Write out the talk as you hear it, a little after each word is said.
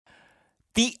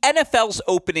The NFL's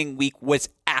opening week was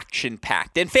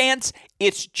action-packed, and fans,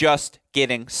 it's just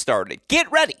getting started.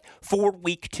 Get ready for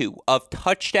week 2 of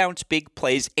touchdowns, big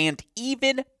plays, and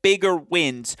even bigger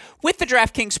wins with the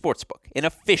DraftKings Sportsbook, an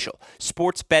official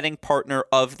sports betting partner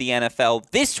of the NFL.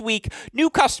 This week, new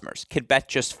customers can bet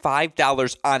just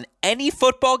 $5 on any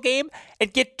football game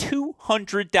and get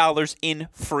 $200 in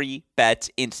free bets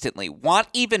instantly. Want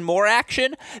even more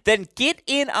action? Then get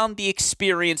in on the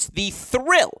experience, the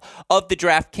thrill of the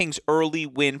DraftKings early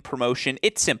win promotion.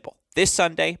 It's simple. This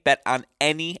Sunday, bet on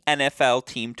any NFL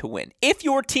team to win. If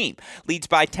your team leads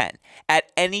by 10 at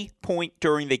any point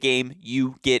during the game,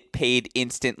 you get paid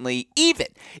instantly. Even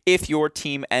if your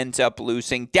team ends up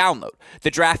losing, download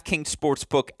the DraftKings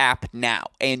Sportsbook app now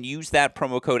and use that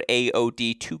promo code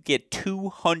AOD to get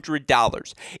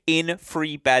 $200 in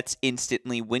free bets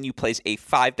instantly when you place a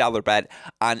 $5 bet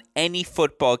on any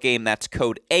football game. That's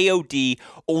code AOD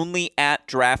only at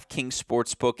DraftKings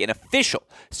Sportsbook, an official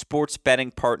sports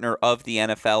betting partner of the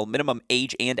NFL. Minimum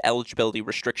age and eligibility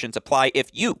restrictions apply.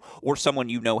 If you or someone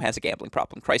you know has a gambling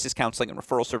problem, crisis counseling and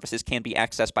referral services can be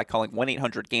accessed by calling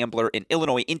 1-800-GAMBLER in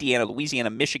Illinois, Indiana, Louisiana,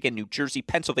 Michigan, New Jersey,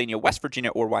 Pennsylvania, West Virginia,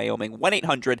 or Wyoming.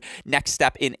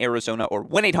 1-800-NEXT-STEP in Arizona, or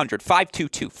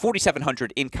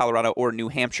 1-800-522-4700 in Colorado or New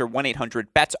Hampshire.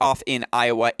 1-800-BETS-OFF in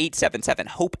Iowa.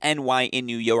 877-HOPE-NY in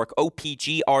New York.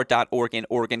 OPGR.org in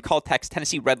Oregon. Call text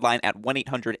Tennessee Redline at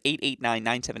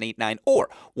 1-800-889-9789 or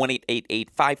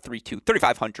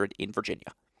 1-888-532-3500 in Virginia.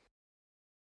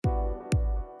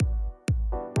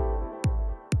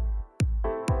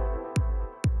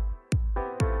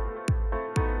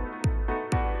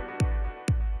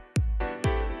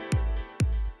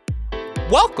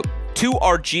 Welcome to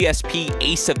our GSP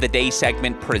Ace of the Day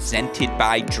segment presented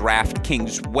by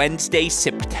DraftKings. Wednesday,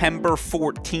 September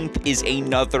 14th is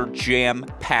another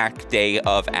jam-packed day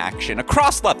of action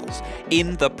across levels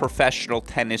in the professional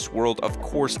tennis world. Of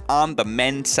course, on the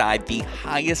men's side, the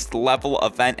highest level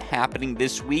event happening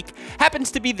this week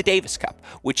happens to be the Davis Cup,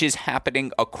 which is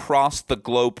happening across the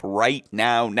globe right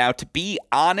now. Now, to be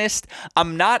honest,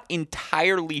 I'm not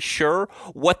entirely sure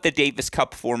what the Davis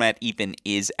Cup format even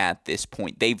is at this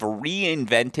point. They've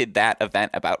reinvented that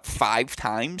event about 5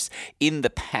 times in the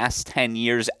past 10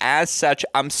 years. As such,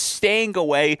 I'm staying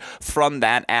away from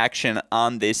that action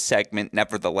on this segment.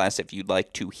 Nevertheless, if you'd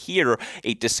like to hear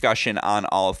a discussion on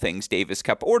all things Davis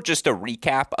Cup or just a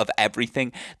recap of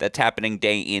everything that's happening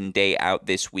day in, day out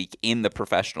this week in the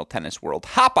professional tennis world,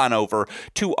 hop on over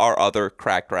to our other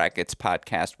Cracked Racquets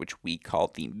podcast, which we call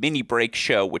the Mini Break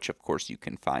Show, which of course you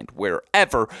can find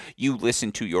wherever you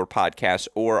listen to your podcasts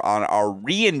or on our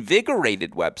reinvigorated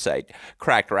website,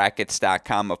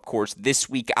 crackedrackets.com. Of course, this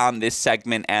week on this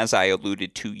segment, as I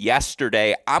alluded to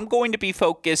yesterday, I'm going to be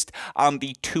focused on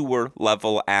the tour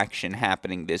level action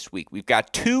happening this week. We've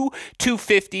got 2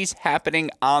 250s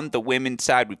happening on the women's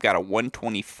side. We've got a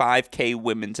 125K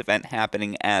women's event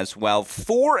happening as well.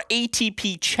 4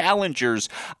 ATP challengers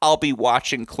I'll be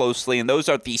watching closely, and those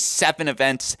are the 7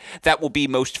 events that will be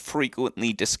most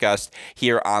frequently discussed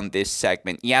here on this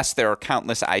segment. Yes, there are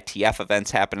countless ITF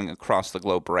events happening across the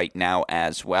globe right now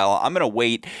as well. I'm going to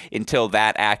wait until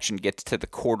that action gets to the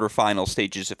quarterfinal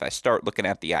stages. If I start looking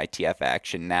at the ITF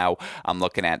action now, I'm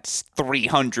looking at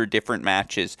 300 different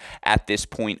matches at this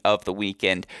point of the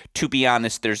weekend. To be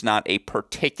honest, there's not a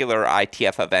particular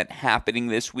ITF event happening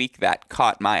this week that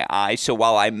caught my eye. So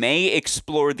while I may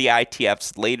explore the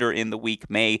ITFs later in the week,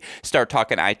 may start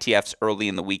talking ITFs early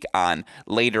in the week on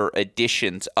later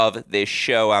editions of this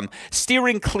show, I'm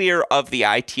steering clear of the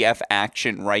ITF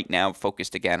action right now,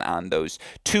 focused again on those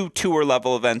 2 tour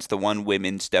level events, the one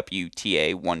women's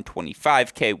WTA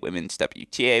 125K, women's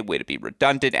WTA, way to be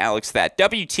redundant, Alex, that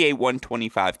WTA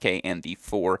 125K and the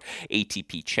 4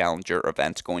 ATP Challenger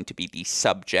events going to be the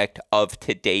subject of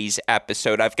today's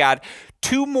episode. I've got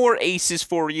 2 more aces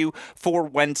for you for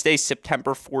Wednesday,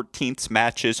 September 14th's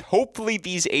matches. Hopefully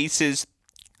these aces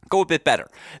go a bit better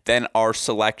than our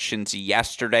selections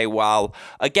yesterday. While,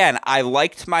 again, I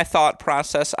liked my thought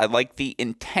process, I liked the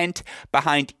intent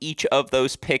behind each of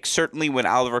those picks. Certainly when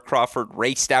Oliver Crawford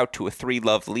raced out to a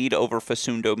 3-love lead over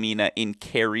Facundo Mina in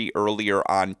Cary earlier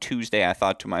on Tuesday, I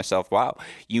thought to myself, wow,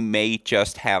 you may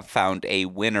just have found a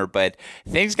winner, but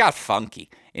things got funky.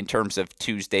 In terms of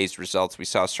Tuesday's results, we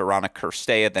saw Sorana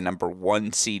Cirstea, the number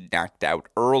 1 seed, knocked out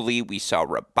early. We saw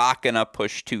Rybakina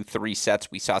push 2-3 sets.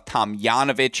 We saw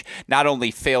Tomljanovic not only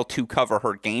fail to cover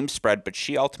her game spread, but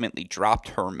she ultimately dropped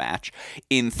her match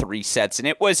in 3 sets. And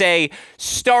it was a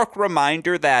stark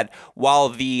reminder that while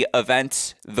the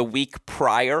events the week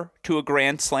prior to a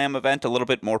Grand Slam event, a little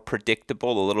bit more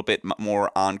predictable, a little bit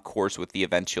more on course with the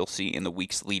events you'll see in the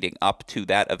weeks leading up to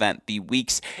that event. The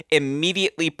weeks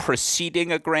immediately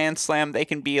preceding a Grand Slam, they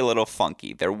can be a little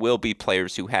funky. There will be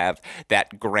players who have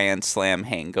that Grand Slam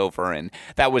hangover, and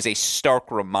that was a stark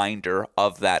reminder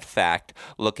of that fact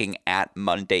looking at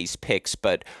Monday's picks.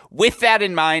 But with that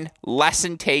in mind,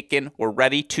 lesson taken. We're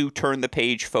ready to turn the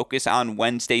page, focus on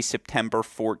Wednesday, September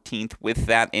 14th. With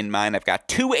that in mind, I've got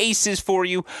two aces for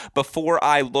you before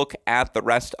I look at the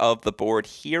rest of the board.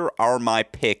 Here are my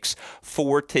picks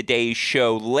for today's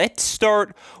show. Let's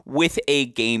start with a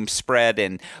game spread,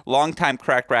 and longtime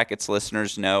Cracked Racquets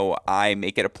listeners know I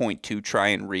make it a point to try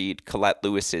and read Colette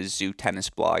Lewis's Zoo Tennis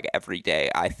blog every day.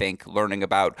 I think learning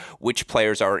about which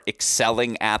players are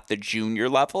excelling at the junior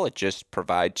level, it just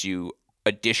provides you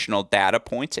additional data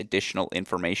points, additional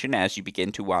information as you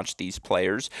begin to watch these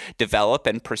players develop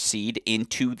and proceed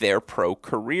into their pro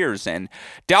careers. And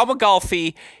Dalma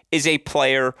Galfi is a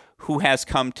player who has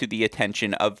come to the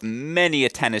attention of many a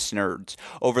tennis nerds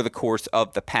over the course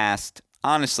of the past,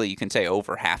 honestly, you can say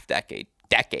over half decade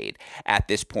at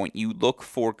this point. You look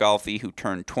for Galfi, who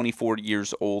turned 24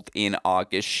 years old in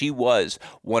August. She was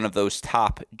one of those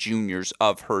top juniors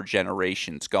of her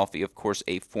generations. Galfi, of course,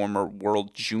 a former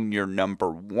world junior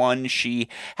number one. She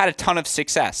had a ton of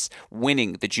success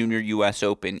winning the Junior U.S.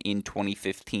 Open in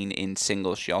 2015 in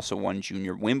singles. She also won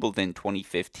Junior Wimbledon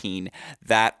 2015.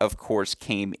 That, of course,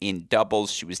 came in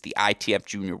doubles. She was the ITF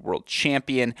Junior World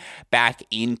Champion back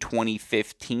in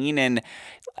 2015 and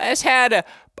has had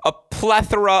a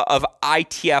plethora of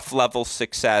ITF-level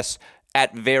success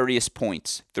at various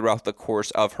points throughout the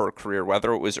course of her career,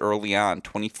 whether it was early on,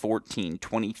 2014,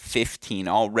 2015,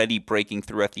 already breaking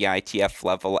through at the ITF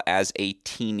level as a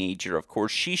teenager. Of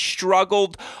course, she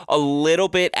struggled a little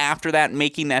bit after that,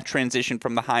 making that transition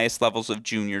from the highest levels of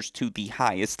juniors to the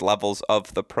highest levels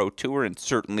of the Pro Tour, and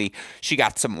certainly she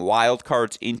got some wild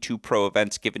cards into pro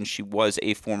events, given she was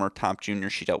a former top junior.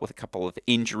 She dealt with a couple of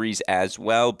injuries as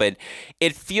well, but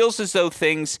it feels as though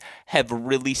things have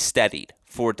really steadied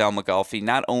for Dalma Galfi,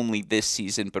 not only this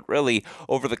season, but really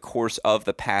over the course of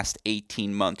the past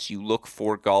 18 months. You look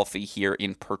for Galfi here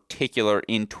in particular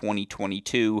in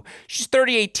 2022. She's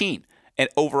 30-18. And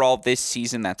overall this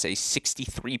season, that's a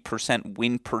 63%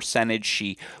 win percentage.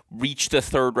 She reached the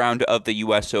third round of the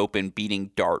U.S. Open,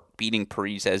 beating Dart, beating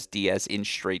Parrizas-Diaz in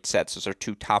straight sets. Those are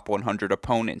two top 100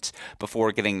 opponents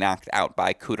before getting knocked out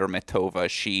by Kudermetova.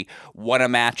 She won a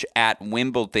match at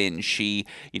Wimbledon. She,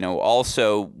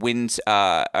 also wins,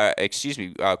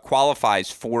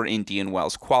 qualifies for Indian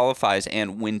Wells, qualifies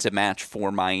and wins a match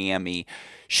for Miami.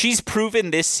 She's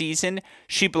proven this season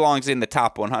she belongs in the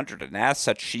top 100, and as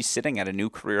such, she's sitting at a new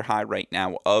career high right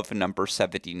now of number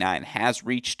 79, has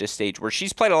reached a stage where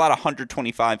she's played a lot of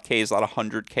 125Ks, a lot of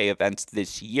 100K events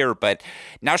this year, but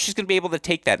now she's going to be able to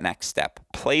take that next step,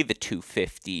 play the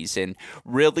 250s, and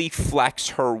really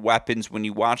flex her weapons. When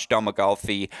you watch Dalma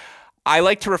Galfi, I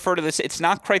like to refer to this, it's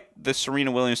not quite the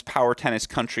Serena Williams Power Tennis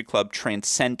Country Club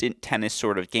transcendent tennis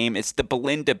sort of game. It's the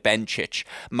Belinda Bencic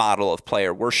model of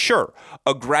player where, sure,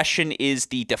 aggression is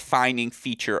the defining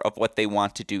feature of what they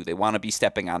want to do. They want to be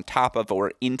stepping on top of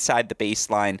or inside the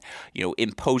baseline,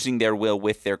 imposing their will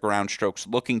with their ground strokes,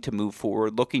 looking to move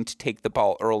forward, looking to take the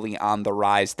ball early on the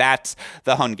rise. That's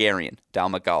the Hungarian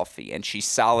Dalma Galfi, and she's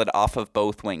solid off of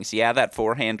both wings. Yeah, that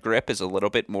forehand grip is a little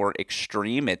bit more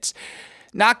extreme. It's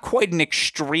not quite an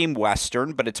extreme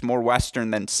Western, but it's more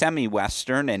Western than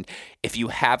semi-Western. And if you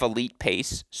have elite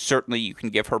pace, certainly you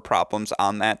can give her problems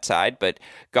on that side. But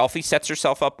Galfi sets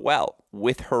herself up well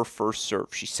with her first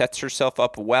serve. She sets herself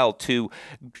up well to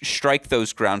strike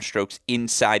those ground strokes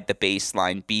inside the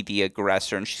baseline, be the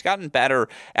aggressor. And she's gotten better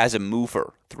as a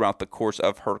mover throughout the course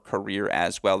of her career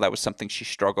as well. That was something she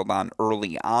struggled on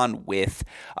early on with,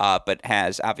 but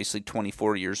has, obviously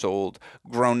 24 years old,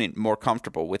 grown more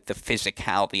comfortable with the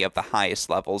physicality of the highest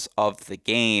levels of the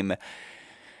game.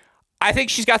 I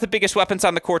think she's got the biggest weapons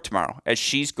on the court tomorrow, as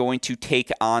she's going to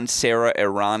take on Sara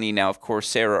Errani. Now, of course,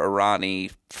 Sara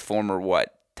Errani, former,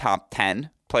 top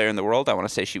 10 player in the world. I want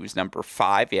to say she was number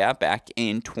 5, back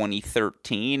in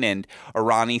 2013. And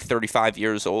Errani, 35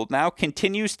 years old now,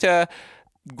 continues to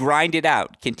grind it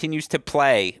out, continues to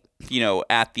play,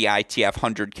 at the ITF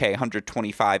 100K,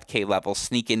 125K level,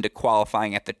 sneak into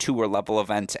qualifying at the tour level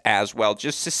events as well,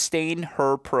 just sustain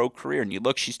her pro career. And you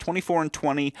look, she's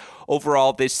 24-20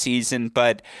 overall this season,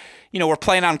 but we're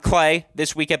playing on clay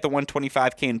this week at the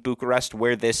 125K in Bucharest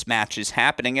where this match is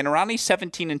happening. And Irani's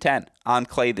 17-10 on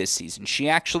clay this season. She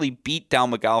actually beat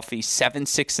Dalmagalfi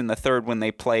 7-6 in the third when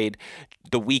they played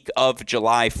the week of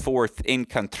July 4th in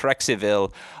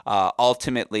Contrexeville.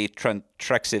 Ultimately,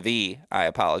 Contrexeville, I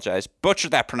apologize.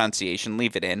 Butchered that pronunciation,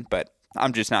 leave it in, but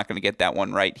I'm just not going to get that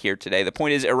one right here today. The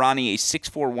point is, Irani, a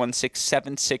 6-4, 1-6,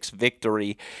 7-6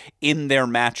 victory in their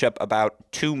matchup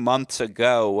about 2 months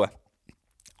ago.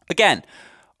 Again,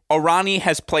 Irani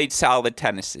has played solid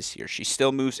tennis this year. She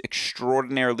still moves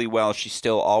extraordinarily well. She's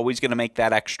still always going to make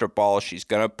that extra ball. She's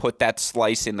going to put that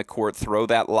slice in the court, throw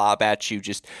that lob at you,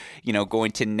 just,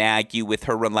 going to nag you with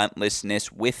her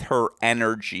relentlessness, with her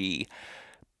energy.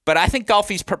 But I think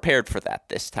Gauffie's prepared for that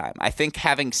this time. I think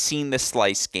having seen the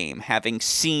slice game, having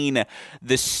seen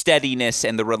the steadiness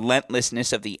and the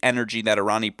relentlessness of the energy that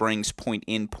Irani brings point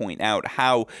in, point out,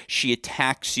 how she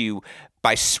attacks you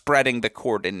by spreading the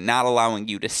court and not allowing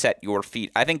you to set your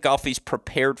feet. I think Gauffie's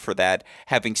prepared for that,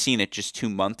 having seen it just 2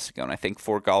 months ago. And I think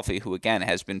for Gauffie, who again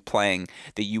has been playing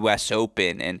the U.S.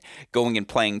 Open and going and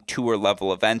playing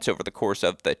tour-level events over the course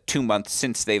of the 2 months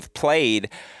since they've played,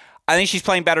 I think she's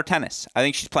playing better tennis. I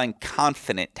think she's playing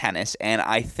confident tennis, and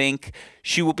I think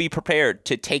she will be prepared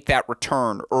to take that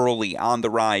return early on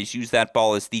the rise, use that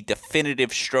ball as the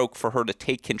definitive stroke for her to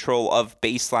take control of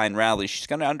baseline rallies. She's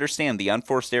going to understand the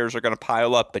unforced errors are going to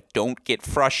pile up, but don't get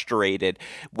frustrated.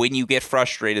 When you get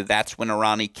frustrated, that's when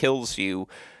Irani kills you.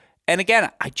 And again,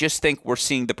 I just think we're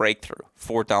seeing the breakthrough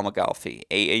for Dalmagalfi.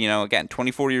 Again,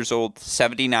 24 years old,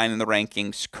 79 in the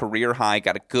rankings, career high,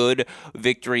 got a good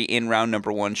victory in round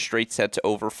number 1, straight sets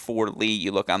over for Lee.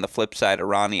 You look on the flip side,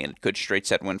 Irani, and good straight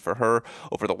set win for her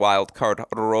over the wild card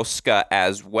Roska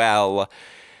as well.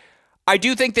 I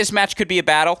do think this match could be a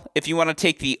battle. If you want to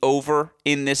take the over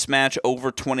in this match,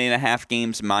 over 20.5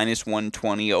 games, minus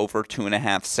 120, over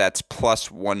 2.5 sets,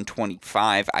 plus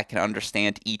 125, I can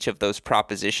understand each of those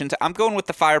propositions. I'm going with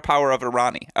the firepower of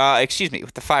Irani.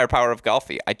 With the firepower of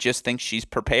Gauffie. I just think she's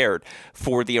prepared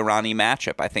for the Irani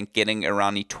matchup. I think getting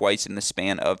Irani twice in the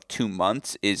span of 2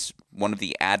 months is one of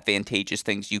the advantageous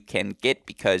things you can get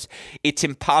because it's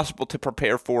impossible to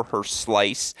prepare for her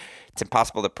slice. It's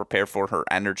impossible to prepare for her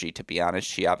energy, to be honest.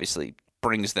 She obviously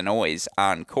brings the noise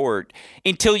on court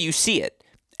until you see it.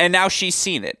 And now she's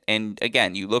seen it. And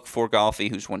again, you look for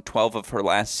Gauffie, who's won 12 of her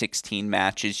last 16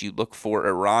 matches. You look for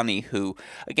Irani, who,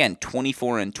 again,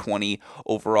 24-20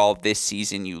 overall this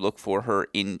season. You look for her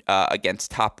in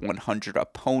against top 100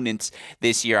 opponents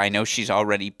this year. I know she's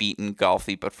already beaten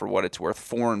Gauffie, but for what it's worth,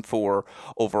 4-4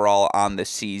 overall on the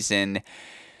season.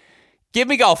 Give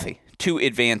me Gauffie to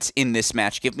advance in this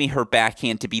match. Give me her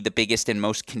backhand to be the biggest and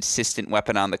most consistent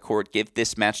weapon on the court. Give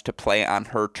this match to play on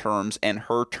her terms and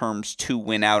her terms to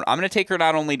win out. I'm going to take her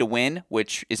not only to win,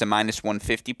 which is a minus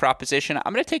 150 proposition,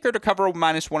 I'm going to take her to cover a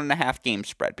minus 1.5 game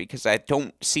spread because I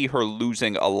don't see her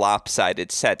losing a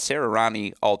lopsided set. Sarah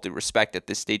Irani, all due respect at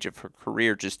this stage of her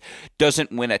career, just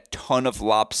doesn't win a ton of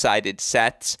lopsided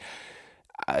sets.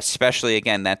 Especially,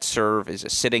 again, that serve is a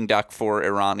sitting duck for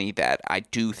Irani that I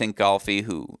do think Gauffie,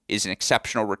 who is an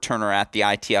exceptional returner at the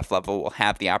ITF level, will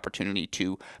have the opportunity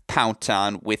to pounce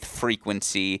on with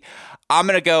frequency. I'm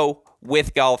going to go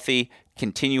with Gauffie,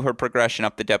 continue her progression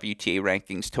up the WTA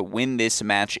rankings to win this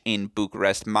match in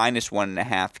Bucharest, minus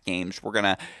 1.5 games. We're going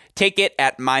to take it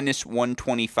at minus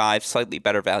 125, slightly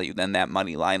better value than that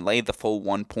money line. Lay the full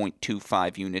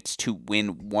 1.25 units to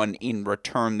win one in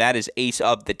return. That is ace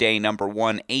of the day number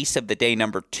 1. Ace of the day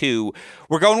number 2.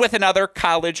 We're going with another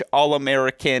college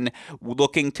All-American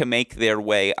looking to make their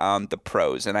way on the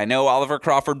pros. And I know Oliver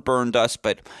Crawford burned us,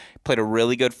 but played a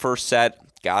really good first set.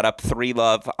 Got up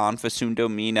 3-love on Facundo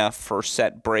Mina. First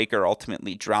set breaker,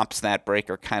 ultimately drops that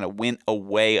breaker, kind of went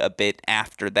away a bit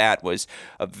after that. Was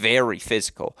a very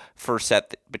physical first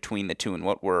set between the two in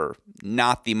what were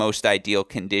not the most ideal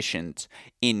conditions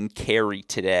in Cary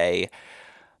today.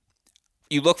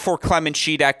 You look for Clement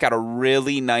Schiedek, got a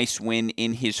really nice win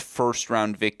in his first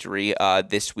round victory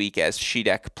this week as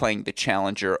Schiedek playing the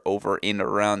challenger over in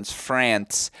Reims,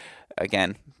 France.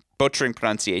 Again, butchering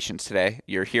pronunciations today.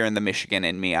 You're hearing the Michigan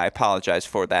in me. I apologize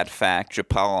for that fact. Je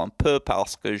parle un peu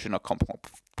parce que je ne comprends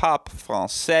pas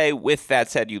français. With that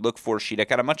said, you look for Schiedek.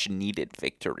 Got a much-needed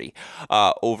victory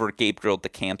over Gabriel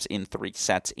Deschamps in 3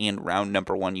 sets in round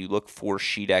number 1. You look for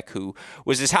Schiedek, who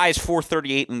was as high as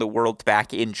 438 in the world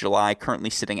back in July,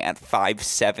 currently sitting at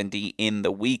 570 in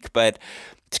the week. But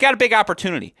it's got a big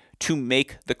opportunity to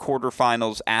make the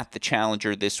quarterfinals at the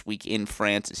Challenger this week in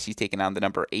France as he's taking on the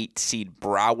number 8 seed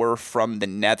Brouwer from the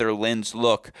Netherlands.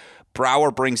 Look, Brouwer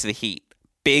brings the heat.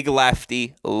 Big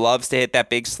lefty, loves to hit that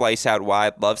big slice out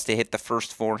wide, loves to hit the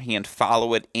first forehand,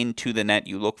 follow it into the net.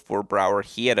 You look for Brouwer.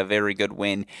 He had a very good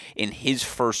win in his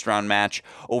first-round match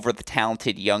over the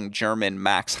talented young German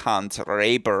Max Hans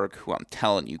Rehberg, who I'm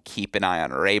telling you, keep an eye on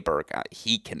Rehberg.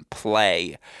 He can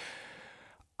play.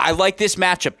 I like this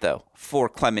matchup, though, for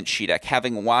Clement Šídek,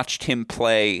 having watched him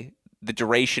play the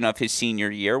duration of his senior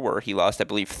year, where he lost, I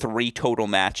believe, 3 total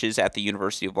matches at the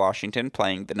University of Washington,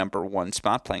 playing the number 1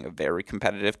 spot, playing a very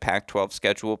competitive Pac-12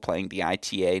 schedule, playing the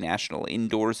ITA National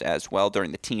Indoors as well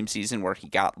during the team season, where he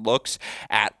got looks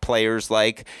at players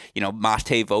like,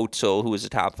 Mate Wötzel, who was a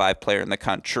top 5 player in the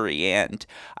country, and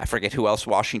I forget who else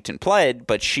Washington played,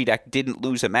 but Šídek didn't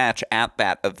lose a match at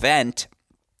that event.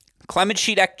 Clement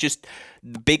Šídek, just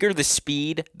the bigger the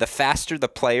speed, the faster the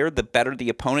player, the better the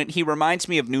opponent. He reminds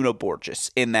me of Nuno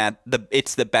Borges in that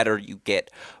it's the better you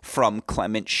get from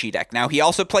Clement Šídek. Now, he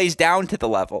also plays down to the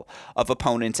level of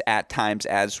opponents at times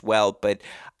as well, but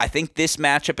I think this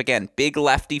matchup, again, big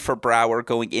lefty for Brouwer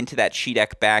going into that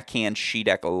Šídek backhand.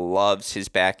 Šídek loves his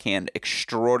backhand,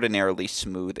 extraordinarily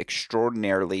smooth,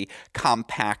 extraordinarily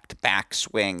compact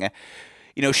backswing.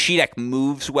 Šídek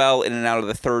moves well in and out of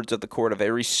the thirds of the court, a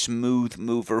very smooth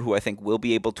mover who I think will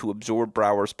be able to absorb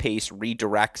Brouwer's pace,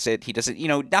 redirects it. He doesn't,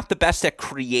 not the best at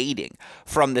creating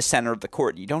from the center of the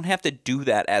court. You don't have to do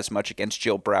that as much against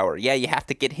Gil Brouwer. Yeah, you have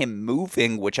to get him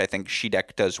moving, which I think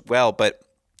Šídek does well, but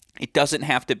it doesn't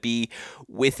have to be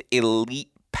with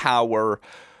elite power.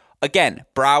 Again,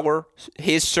 Brouwer,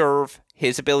 his serve,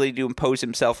 his ability to impose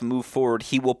himself and move forward,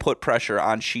 he will put pressure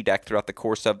on Šídek throughout the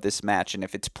course of this match. And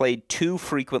if it's played too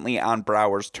frequently on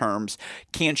Brouwer's terms,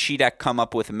 can Šídek come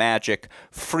up with magic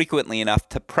frequently enough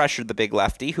to pressure the big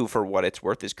lefty, who, for what it's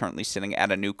worth, is currently sitting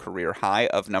at a new career high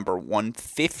of number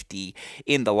 150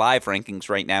 in the live rankings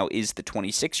right now, is the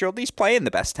 26-year-old. He's playing the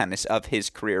best tennis of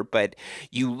his career, but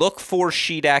you look for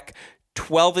Šídek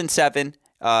 12-7,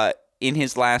 in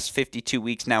his last 52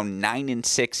 weeks, now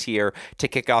 9-6 here to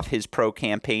kick off his pro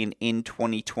campaign in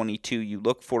 2022. You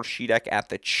look for Šídek at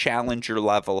the challenger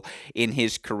level in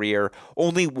his career.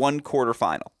 Only 1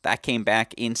 quarterfinal. That came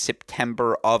back in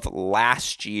September of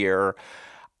last year.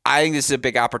 I think this is a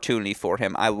big opportunity for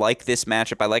him. I like this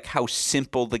matchup. I like how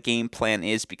simple the game plan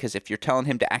is, because if you're telling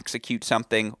him to execute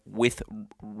something with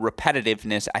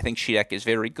repetitiveness, I think Šídek is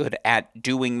very good at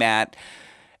doing that.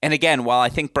 And again, while I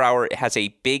think Brouwer has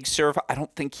a big serve, I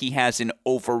don't think he has an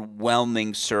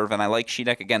overwhelming serve, and I like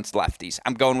Šídek against lefties.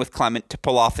 I'm going with Clement to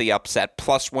pull off the upset,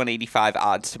 plus 185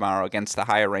 odds tomorrow against the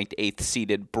higher-ranked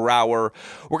 8th-seeded Brouwer.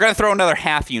 We're going to throw another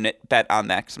half-unit bet on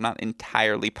that because I'm not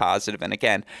entirely positive. And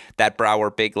again, that Brouwer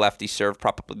big lefty serve,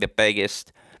 probably the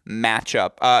biggest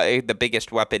matchup, the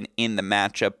biggest weapon in the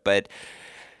matchup. But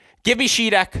give me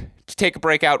Šídek to take a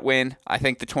breakout win. I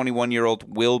think the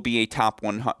 21-year-old will be a top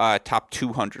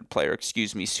 200 player,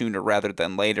 sooner rather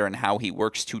than later, and how he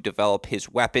works to develop his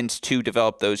weapons, to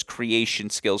develop those creation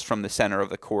skills from the center of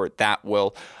the court. That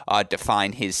will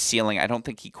define his ceiling. I don't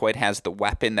think he quite has the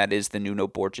weapon that is the Nuno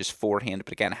Borges forehand,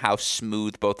 but again, how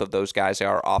smooth both of those guys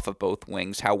are off of both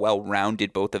wings, how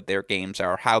well-rounded both of their games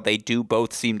are, how they do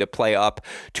both seem to play up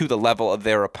to the level of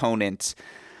their opponents.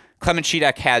 Clement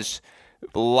Šídek has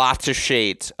lots of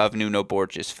shades of Nuno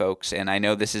Borges, folks, and I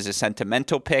know this is a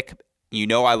sentimental pick.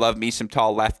 I love me some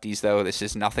tall lefties, though. This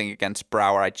is nothing against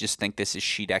Brouwer. I just think this is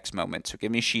Šídek's moment. So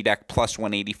give me Šídek plus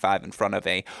 185 in front of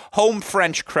a home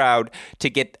French crowd to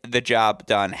get the job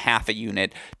done, half a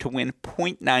unit, to win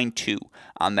 0.92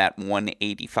 on that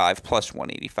 185, plus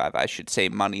 185, I should say,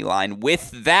 money line.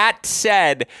 With that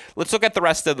said, let's look at the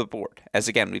rest of the board. As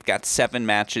again, we've got 7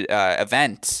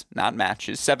 events, not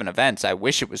matches, 7 events. I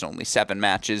wish it was only 7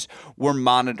 matches. We're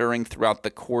monitoring throughout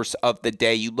the course of the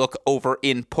day. You look over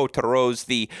in Portoroz,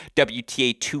 the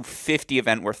WTA 250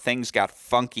 event, where things got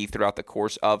funky throughout the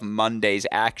course of Monday's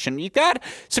action. You got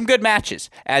some good matches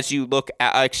as you look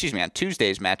at, on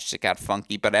Tuesday's matches it got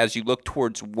funky, but as you look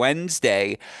towards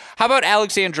Wednesday, how about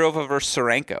Alexandrova versus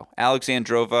Sarenko?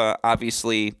 Alexandrova,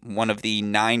 obviously one of the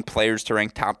 9 players to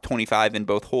rank top 25 in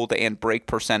both hold and break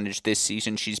percentage this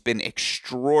season. She's been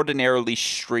extraordinarily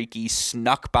streaky,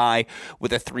 snuck by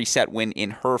with a 3-set win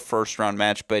in her first round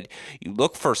match, but you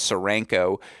look for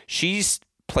Sarenko, she's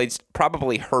played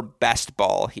probably her best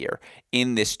ball here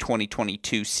in this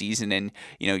 2022 season. And,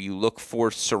 you look for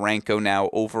Sarenko now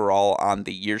overall on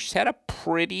the year. She's had a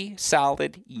pretty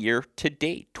solid year to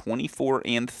date,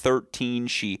 24-13.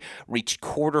 She reached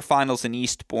quarterfinals in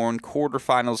Eastbourne,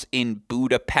 quarterfinals in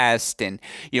Budapest, and,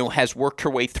 has worked her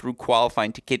way through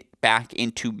qualifying to get back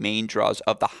into main draws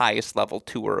of the highest level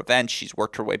tour events. She's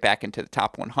worked her way back into the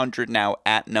top 100 now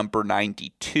at number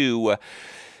 92.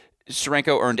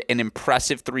 Sterenko earned an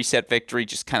impressive 3-set victory,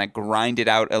 just kind of grinded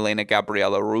out Elena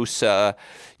Gabriela Rusa.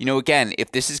 Again,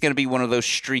 if this is going to be one of those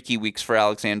streaky weeks for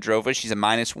Alexandrova, she's a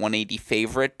minus 180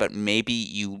 favorite, but maybe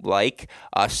you like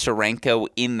Sterenko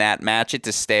in that match. It's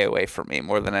a stay away for me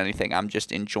more than anything. I'm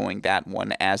just enjoying that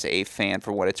one as a fan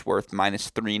for what it's worth. Minus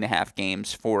 3.5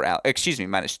 games for,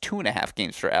 minus 2.5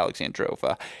 games for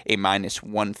Alexandrova, a minus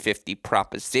 150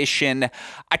 proposition.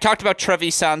 I talked about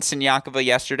Trevisan Siniakova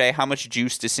yesterday. How much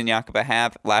juice does Siniakova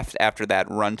have left after that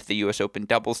run to the U.S. Open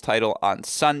doubles title on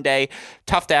Sunday?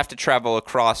 Tough to have to travel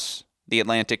across the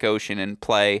Atlantic Ocean and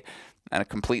play on a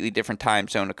completely different time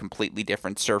zone, a completely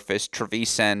different surface.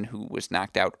 Trevisan, who was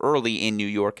knocked out early in New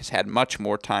York, has had much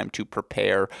more time to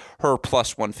prepare. Her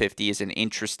plus 150 is an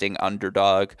interesting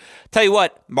underdog. Tell you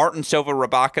what, Martincova,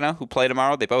 Rybakina, who play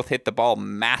tomorrow, they both hit the ball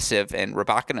massive, and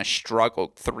Rybakina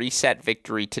struggled. 3-set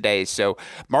victory today, so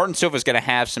Martinsova's going to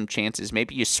have some chances.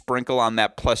 Maybe you sprinkle on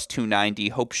that plus 290,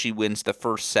 hope she wins the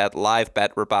first set. Live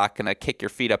bet Rybakina, kick your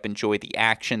feet up, enjoy the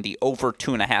action. The over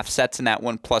 2.5 sets in that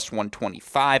one, plus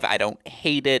 125. I don't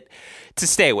hate it. It's a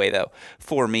stay away, though,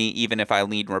 for me, even if I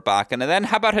lead Rybakina. And then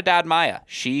how about Haddad Maia?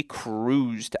 She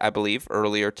cruised, I believe,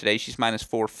 earlier today. She's minus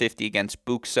 450 against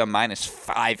Buxa, minus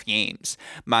 5 games,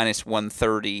 minus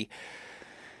 130.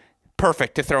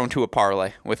 Perfect to throw into a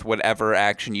parlay with whatever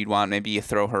action you'd want. Maybe you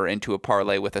throw her into a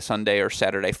parlay with a Sunday or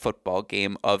Saturday football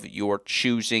game of your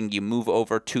choosing. You move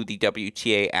over to the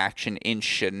WTA action in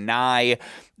Chennai.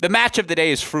 The match of the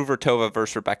day is Fruhvirtova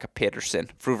versus Rebecca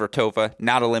Peterson. Fruhvirtova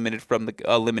not eliminated from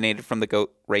the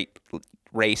GOAT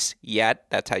race yet.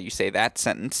 That's how you say that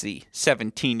sentence. The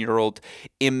 17-year-old,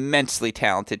 immensely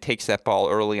talented, takes that ball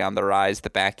early on the rise. The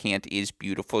backhand is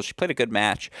beautiful. She played a good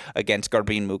match against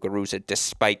Garbine Muguruza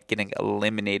despite getting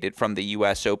eliminated from the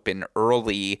U.S. Open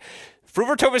early.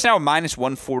 Fruhvirtova is now a minus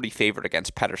 140 favorite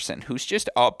against Peterson, who's just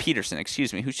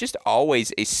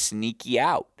always a sneaky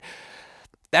out.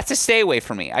 That's a stay away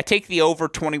for me. I take the over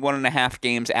 21.5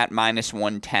 games at minus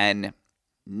 110.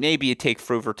 Maybe you take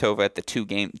Fruhvirtova at the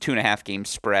 2.5 game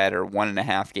spread or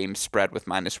 1.5 game spread with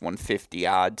minus 150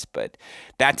 odds, but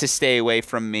that's a stay away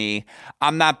from me.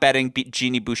 I'm not betting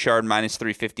Jeannie Bouchard minus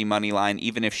 350 money line,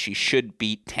 even if she should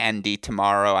beat Tandy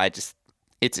tomorrow.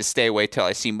 It's a stay away till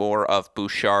I see more of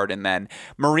Bouchard. And then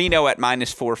Marino at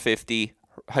minus 450.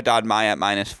 Haddad Maia at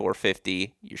minus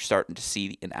 450. You're starting to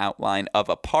see an outline of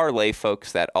a parlay,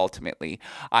 folks, that ultimately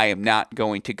I am not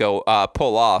going to go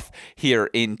pull off here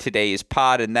in today's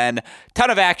pod. And then ton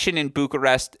of action in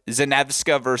Bucharest.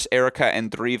 Zanevska versus Erica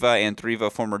Andreeva.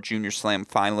 Andreeva, former Junior Slam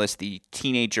finalist, the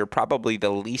teenager, probably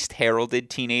the least heralded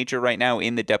teenager right now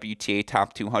in the WTA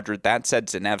Top 200. That said,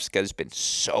 Zanevska has been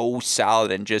so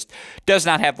solid and just does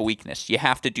not have a weakness. You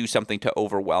have to do something to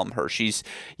overwhelm her. She's,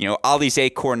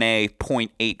 Alizé Cornet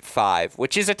 0.85,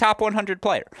 which is a top 100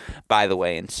 player, by the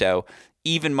way. And so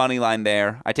even money line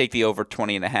there. I take the over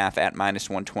 20.5 at minus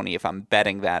 120 if I'm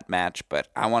betting that match, but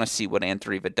I want to see what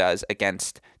Andreeva does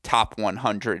against top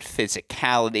 100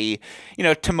 physicality.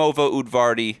 Tomova,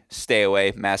 Udvardy, stay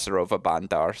away. Masarova,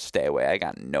 Bandar, stay away. I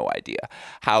got no idea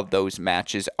how those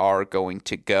matches are going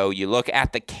to go. You look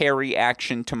at the carry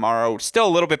action tomorrow, still a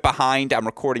little bit behind. I'm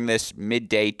recording this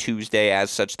midday Tuesday.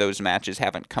 As such, those matches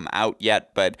haven't come out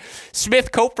yet, but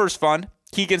Smith-Koepfer's fun.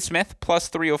 Keegan Smith, plus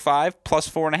 305, plus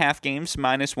 4.5 games,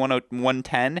 minus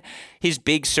 110. His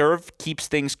big serve keeps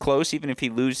things close, even if he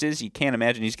loses. You can't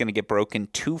imagine he's going to get broken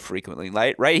too frequently,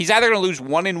 right? He's either going to lose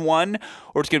 1-1,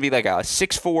 or it's going to be like a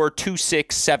 6-4, 2-6,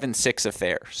 7-6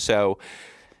 affair. So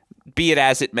be it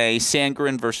as it may,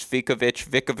 Sandgren versus Vikovic.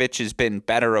 Vikovic has been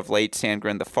better of late.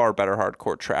 Sandgren, the far better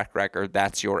hardcourt track record.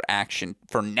 That's your action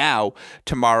for now.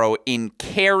 Tomorrow in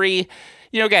carry.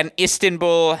 Again,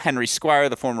 Istanbul, Henry Squire,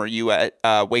 the former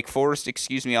Wake Forest,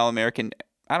 All-American.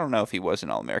 I don't know if he was an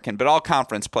All-American, but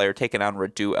all-conference player taking on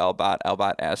Radu Elbat.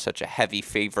 Elbat as such a heavy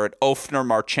favorite. Ofner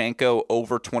Marchenko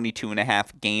over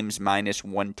 22.5 games, minus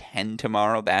 110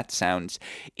 tomorrow. That sounds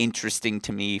interesting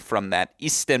to me from that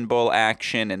Istanbul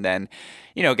action. And then,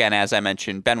 again, as I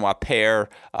mentioned, Benoit Paire,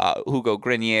 Hugo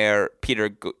Grenier, Peter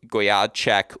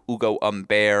Goyadchek, Hugo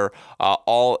Humbert,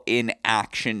 all in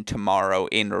action tomorrow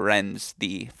in Rennes.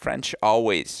 The French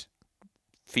always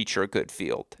feature a good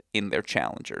field in their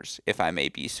challengers, if I may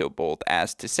be so bold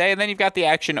as to say. And then you've got the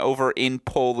action over in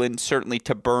Poland, certainly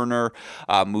to Burner,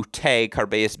 Mute,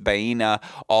 Carbeas Baena,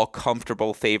 all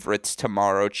comfortable favorites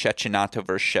tomorrow. Cecchinato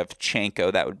versus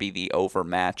Shevchenko, that would be the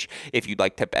overmatch if you'd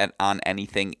like to bet on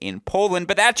anything in Poland.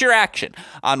 But that's your action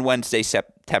on Wednesday,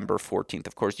 September 14th.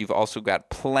 Of course, you've also got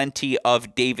plenty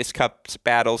of Davis Cup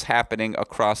battles happening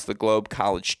across the globe.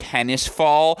 College tennis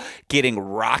fall getting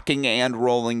rocking and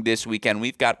rolling this weekend.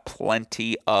 We've got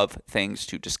plenty of of things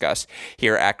to discuss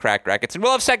here at Cracked Racquets. And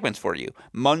we'll have segments for you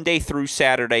Monday through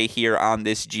Saturday here on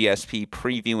this GSP,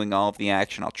 previewing all of the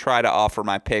action. I'll try to offer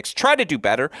my picks, try to do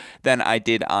better than I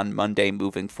did on Monday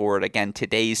moving forward. Again,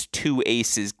 today's two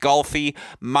aces: Golfi,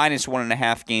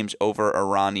 -1.5 games over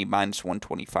Irani,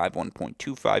 -125,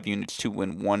 1.25 units to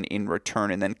win, 1 in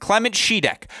return. And then Clement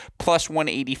Shidek,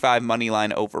 +185 money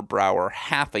line over Brower,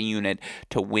 half a unit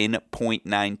to win,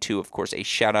 0.92. Of course, a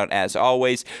shout out as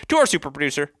always to our super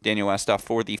producer, Daniel Westoff,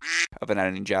 for the of an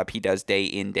editing job he does day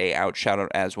in, day out. Shout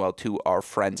out as well to our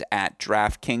friends at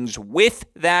DraftKings. With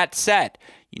that said,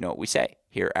 you know what we say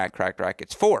here at Cracked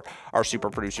Racquets. For our super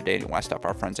producer, Daniel Westoff,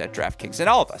 our friends at DraftKings, and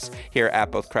all of us here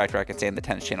at both Cracked Racquets and the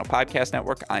Tennis Channel Podcast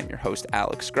Network, I'm your host,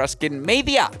 Alex Gruskin. May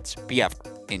the odds be ever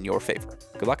in your favor.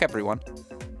 Good luck, everyone.